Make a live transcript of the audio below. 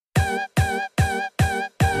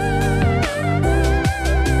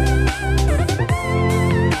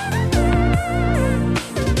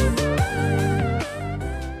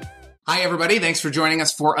Hi, everybody. Thanks for joining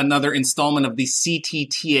us for another installment of the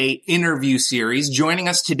CTTA interview series. Joining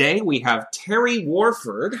us today, we have Terry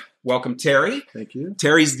Warford. Welcome, Terry. Thank you.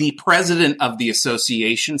 Terry's the president of the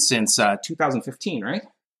association since 2015, right?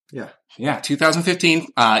 Yeah, 2015.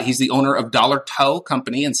 He's the owner of Dollar Toe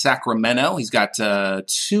Company in Sacramento. He's got 2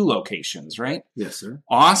 locations, right? Yes, sir.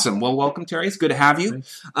 Awesome. Well, welcome, Terry. It's good to have you.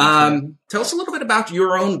 Thanks. Tell us a little bit about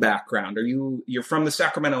your own background. You're from the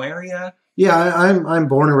Sacramento area? Yeah, I'm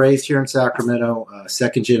born and raised here in Sacramento,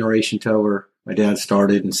 second generation tower. My dad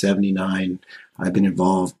started in '79. I've been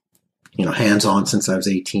involved, hands-on since I was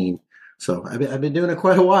 18. So I've been doing it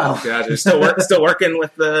quite a while. Gotcha. Still working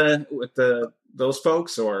with those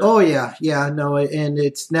folks, or? Oh yeah, no, and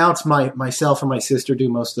it's myself and my sister do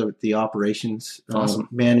most of the operations, Awesome.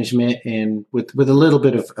 management, and with a little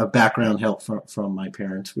bit of background help from my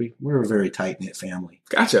parents. We're a very tight knit family.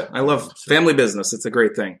 Gotcha. I love family business. It's a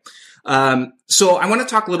great thing. So I want to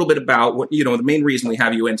talk a little bit about what, the main reason we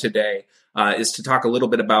have you in today is to talk a little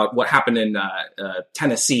bit about what happened in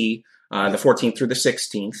Tennessee, the 14th through the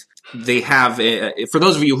 16th. They have, for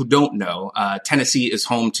those of you who don't know, Tennessee is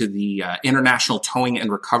home to the International Towing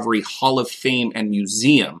and Recovery Hall of Fame and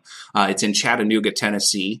Museum. It's in Chattanooga,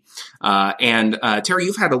 Tennessee. And Terry,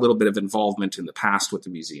 you've had a little bit of involvement in the past with the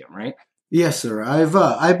museum, right? Yes, sir.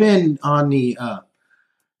 I've been on the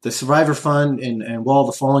Survivor Fund and Wall of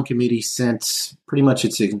the Fallen Committee since pretty much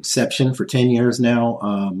its inception for 10 years now.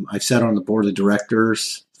 I've sat on the board of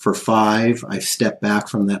directors for 5. I've stepped back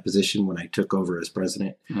from that position when I took over as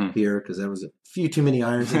president here because there was a few too many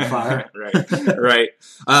irons in the fire. Right.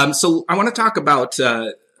 So I want to talk about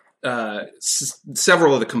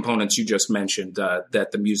several of the components you just mentioned that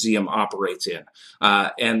the museum operates in.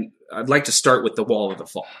 And I'd like to start with the Wall of the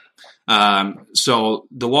Fallen. So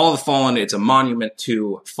the Wall of the Fallen, it's a monument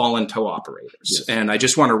to fallen tow operators. Yes. And I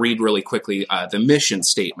just want to read really quickly the mission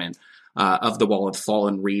statement of the Wall of the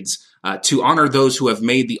Fallen reads, to honor those who have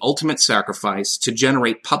made the ultimate sacrifice to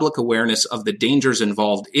generate public awareness of the dangers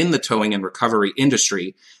involved in the towing and recovery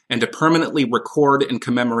industry, and to permanently record and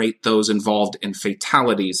commemorate those involved in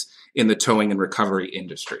fatalities in the towing and recovery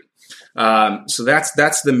industry. So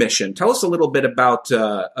that's the mission. Tell us a little bit about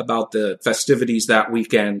the festivities that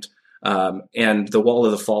weekend and the Wall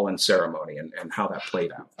of the Fallen ceremony and how that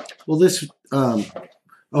played out. Well, this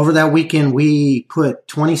over that weekend, we put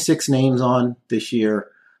 26 names on this year,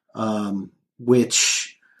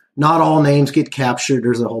 which not all names get captured.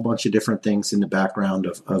 There's a whole bunch of different things in the background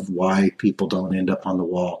of why people don't end up on the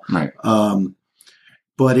wall. Right.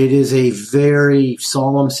 But it is a very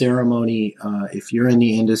solemn ceremony. If you're in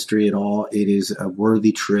the industry at all, it is a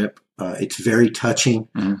worthy trip. It's very touching.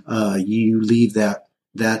 Mm-hmm. You leave that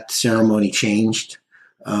ceremony changed.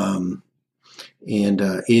 And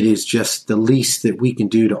it is just the least that we can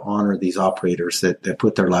do to honor these operators that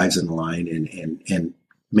put their lives on the line and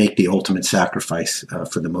make the ultimate sacrifice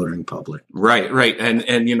for the motoring public. Right. And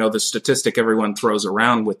the statistic everyone throws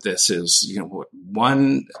around with this is,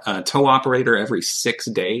 one tow operator every 6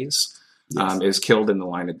 days is killed in the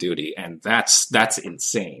line of duty. And that's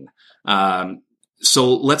insane.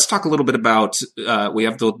 So let's talk a little bit about, we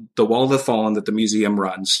have the Wall of the Fallen that the museum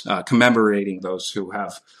runs, commemorating those who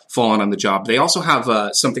have fallen on the job. They also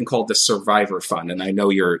have something called the Survivor Fund, and I know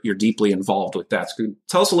you're deeply involved with that. So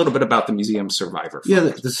tell us a little bit about the museum Survivor Fund. Yeah,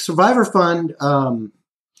 the Survivor Fund,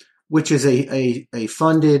 which is a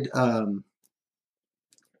funded,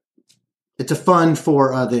 it's a fund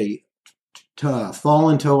for the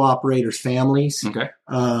fallen tow operators' families. Okay.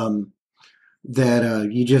 That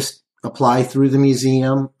you just apply through the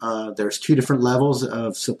museum. There's 2 different levels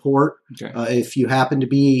of support. Okay. If you happen to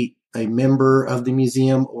be a member of the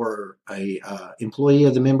museum or a employee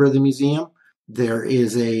of the member of the museum, there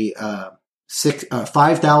is a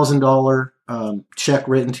 $5,000 check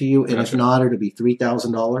written to you, and Gotcha. if not, it'll be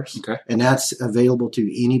 $3,000. Okay. And that's available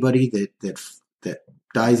to anybody that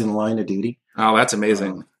dies in the line of duty. Oh, that's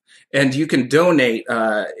amazing. And you can donate,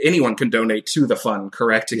 anyone can donate to the fund,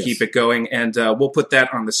 correct, to Yes. keep it going. And we'll put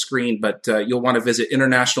that on the screen, but you'll want to visit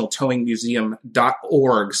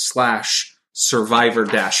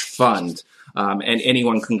internationaltowingmuseum.org/survivor-fund. And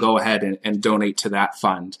anyone can go ahead and donate to that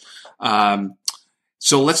fund.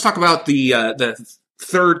 So let's talk about the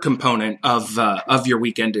third component of your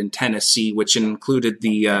weekend in Tennessee, which included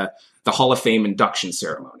the Hall of Fame induction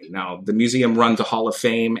ceremony. Now, the museum runs a Hall of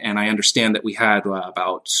Fame, and I understand that we had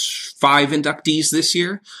about 5 inductees this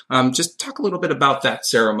year. Just talk a little bit about that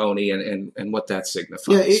ceremony and what that signifies.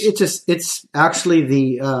 Yeah, it's actually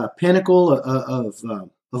the pinnacle of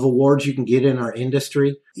awards you can get in our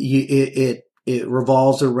industry. It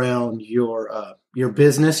revolves around your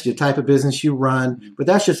business, your type of business you run, but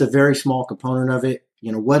that's just a very small component of it.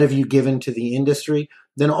 what have you given to the industry?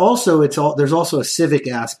 Then also there's also a civic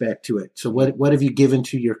aspect to it. So what have you given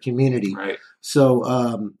to your community? Right.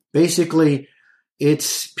 So basically,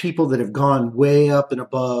 it's people that have gone way up and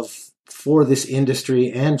above for this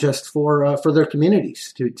industry and just for their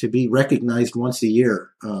communities to be recognized once a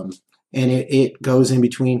year. And it goes in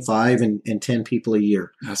between 5 and 10 people a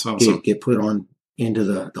year. That's awesome. Get put on into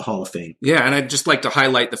the Hall of Fame. Yeah, and I'd just like to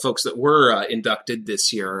highlight the folks that were inducted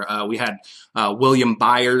this year. We had William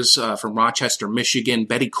Byers from Rochester, Michigan,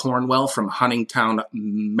 Betty Cornwell from Huntingtown,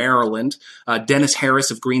 Maryland, Dennis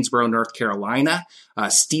Harris of Greensboro, North Carolina,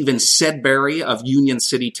 Stephen Sedbury of Union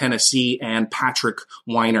City, Tennessee, and Patrick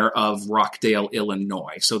Weiner of Rockdale,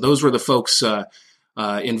 Illinois. So those were the folks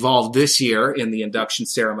involved this year in the induction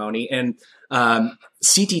ceremony. And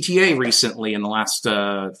CTTA recently, in the last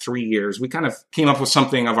 3 years, we kind of came up with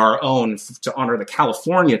something of our own to honor the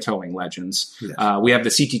California towing legends. Yes. We have the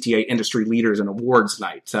CTTA Industry Leaders and Awards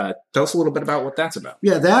Night. Tell us a little bit about what that's about.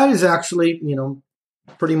 Yeah, that is actually,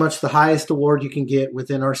 pretty much the highest award you can get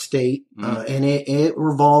within our state. And it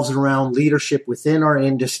revolves around leadership within our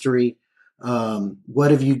industry.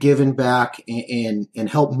 What have you given back and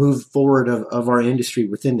help move forward of our industry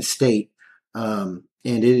within the state?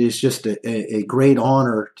 And it is just a great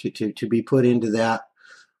honor to be put into that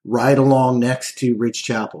right along next to Rich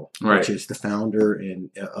Chappell, right, which is the founder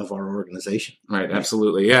of our organization. Right,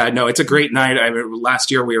 absolutely. Yeah, no, it's a great night. Last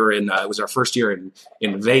year we were it was our first year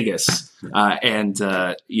in Vegas, and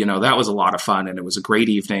that was a lot of fun, and it was a great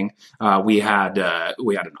evening. We had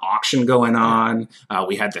an auction going on.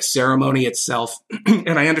 We had the ceremony itself,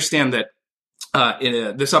 and I understand that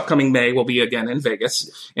this upcoming May will be again in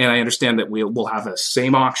Vegas, and I understand that we'll have the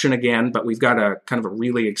same auction again, but we've got a kind of a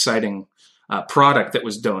really exciting product that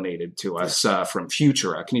was donated to us from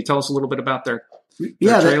Futura. Can you tell us a little bit about their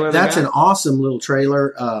trailer? That's an awesome little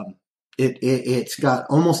trailer. It's got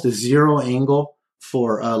almost a zero angle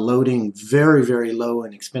for loading very, very low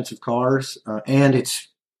and expensive cars, and it's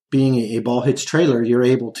being a ball hitch trailer. You're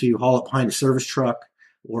able to haul it behind a service truck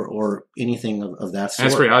or anything of that sort.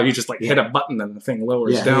 That's great. You just hit a button and the thing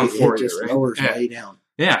lowers down for you, right? Lowers way down.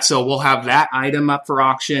 Yeah, so we'll have that item up for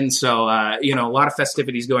auction. So, a lot of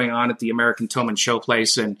festivities going on at the American Towman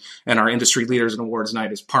Showplace, and our Industry Leaders and Awards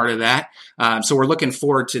Night is part of that. So we're looking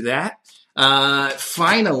forward to that.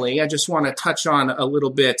 Finally, I just want to touch on a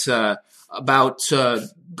little bit about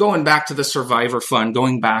going back to the Survivor Fund,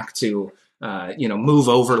 going back to, move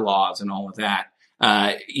over laws and all of that.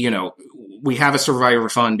 We have a Survivor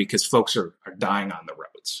Fund because folks are dying on the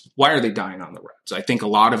roads. Why are they dying on the roads? I think a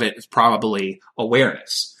lot of it is probably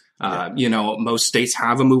awareness. Most states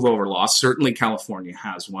have a move over law. Certainly California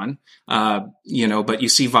has one, but you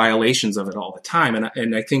see violations of it all the time.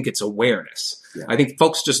 And I think it's awareness. Yeah. I think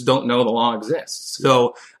folks just don't know the law exists.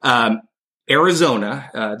 So,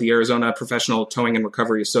 Arizona, the Arizona Professional Towing and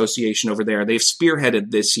Recovery Association over there, they've spearheaded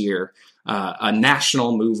this year a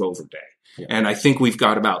national move over day. Yeah. And I think we've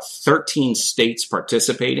got about 13 states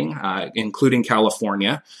participating, including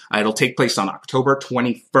California. It'll take place on October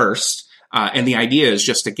 21st. And the idea is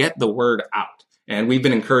just to get the word out. And we've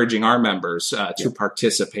been encouraging our members to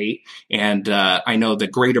participate. And I know the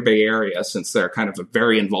Greater Bay Area, since they're kind of a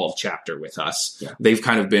very involved chapter with us, they've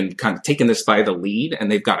kind of been taking this by the lead, and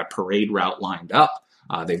they've got a parade route lined up.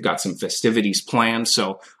 They've got some festivities planned.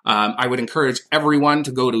 So I would encourage everyone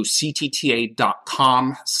to go to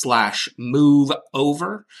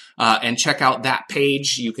ctta.com/moveover and check out that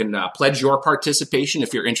page. You can pledge your participation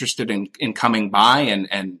if you're interested in coming by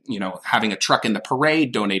and having a truck in the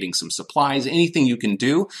parade, donating some supplies, anything you can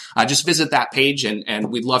do. Just visit that page,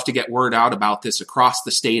 and we'd love to get word out about this across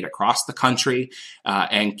the state, across the country,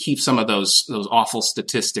 and keep some of those awful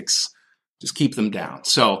statistics, just keep them down.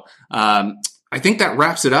 So I think that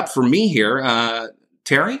wraps it up for me here.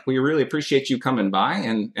 Terry, we really appreciate you coming by,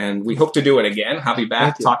 and we hope to do it again. Have you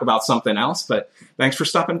back, talk about something else. But thanks for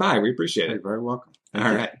stopping by. We appreciate it. You're very welcome. All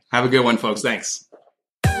right. Have a good one, folks. Thanks.